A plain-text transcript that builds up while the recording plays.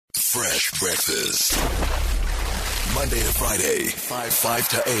Fresh breakfast. Monday to Friday, 5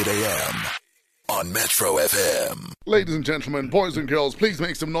 to 8 a.m. on Metro FM. Ladies and gentlemen, boys and girls, please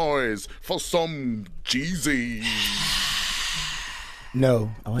make some noise for some Jeezy.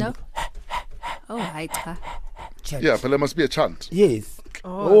 No. I want No? Oh, hi. chant. Yeah, but there must be a chant. Yes.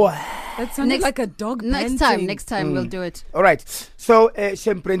 Oh. Oh. That sounded like a dog Next time we'll do it. All right. So,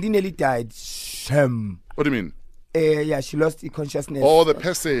 Shem Prendi nearly died. Shem. What do you mean? Yeah, she lost consciousness. Oh, the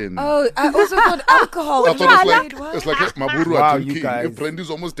person. Oh, I also thought alcohol. I thought it's like Maburu Wow, at you guys. Your friend is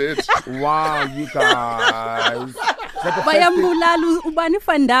almost dead. Wow, you guys. Is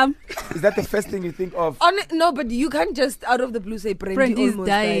that the first thing you think of? No, but you can't just out of the blue say Brandy Brandy's almost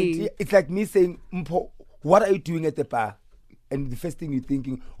dying. died. It's like me saying, Mpo, what are you doing at the bar? And the first thing you're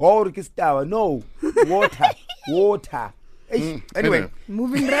thinking, oh, Rikistawa. No, water. Anyway,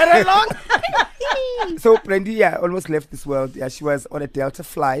 Moving right along. so Brandy, almost left this world. Yeah, she was on a Delta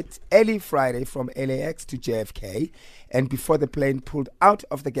flight early Friday from LAX to JFK. And before the plane pulled out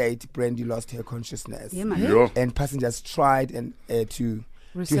of the gate, Brandy lost her consciousness. Yeah, man. Yeah. And passengers tried to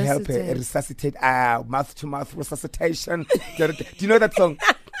help her resuscitate. Mouth-to-mouth resuscitation. Do you know that song?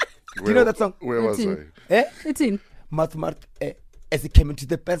 Do you know that song? Where was I? It's in. Mouth-to-mouth. As it came into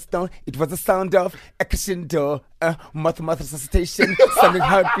the bedstone, it was the sound of a crescendo, mouth-to-mouth resuscitation, something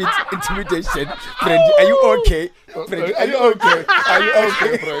heartbeat, intimidation. Brandy, are you okay? Brandy, are you okay? Are you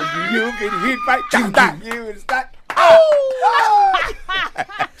okay? You've been hit by Chanda. You will start.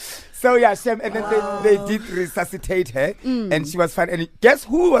 So yeah, Shem, and then they did resuscitate her, and she was fine. And guess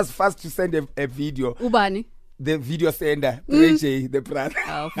who was first to send a video? Ubani. The video sender, Ray J, the brother.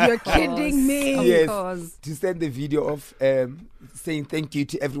 You're kidding me. Yes, course. to send the video of saying thank you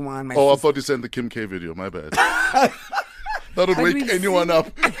to everyone. My Oh, I sister. thought you sent the Kim K video. My bad. That would wake anyone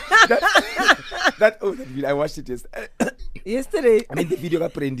up. that video, I watched it Yesterday. I mean, the video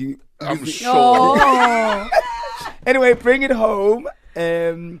got Brandy. I'm sure. Oh. Anyway, bring it home.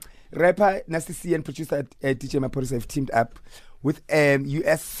 Rapper Nasty C and producer DJ Maporis have teamed up with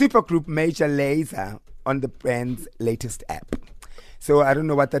US supergroup Major Lazer on the band's latest app. So I don't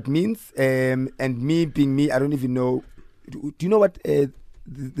know what that means. And me being me, I don't even know. Do you know what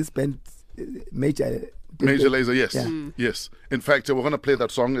this band Major Lazer, yes. Yeah. Yes. In fact, we're going to play that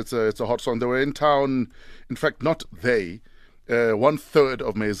song. It's a hot song. They were in town. In fact, not they. 1/3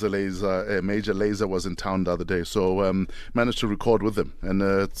 of Major Lazer was in town the other day. So managed to record with them. And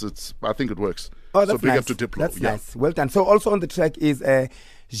it's I think it works. Oh, that's so big nice. up to Diplo. That's nice. Well done. So also on the track is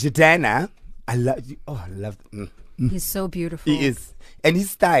Jadana. I love. He's so beautiful. He is. And his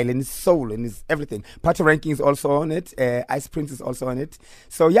style and his soul and his everything. Party Ranking is also on it. Ice Prince is also on it.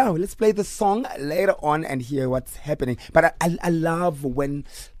 So yeah, let's play the song later on and hear what's happening. But I love when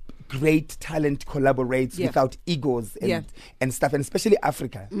great talent collaborates without egos and stuff, and especially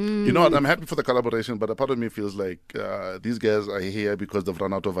Africa. You know what? I'm happy for the collaboration, but a part of me feels like these guys are here because they've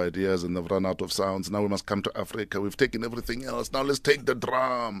run out of ideas and they've run out of sounds. Now we must come to Africa. We've taken everything else. Now let's take the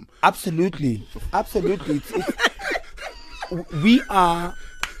drum. Absolutely. We are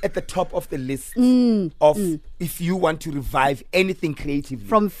at the top of the list of if you want to revive anything creatively.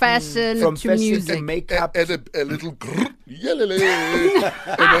 From fashion to music. To makeup. Add a little grrr, yelele,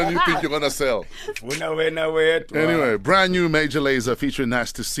 and then you think you're going to sell. Anyway, brand new Major Lazer featuring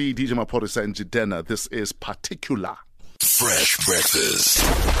Nasty C, DJ Maporisa and Jadena. This is Particular. Fresh breakfast.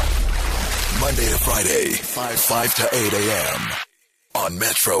 Monday to Friday, 5 to 8 a.m. on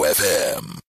Metro FM.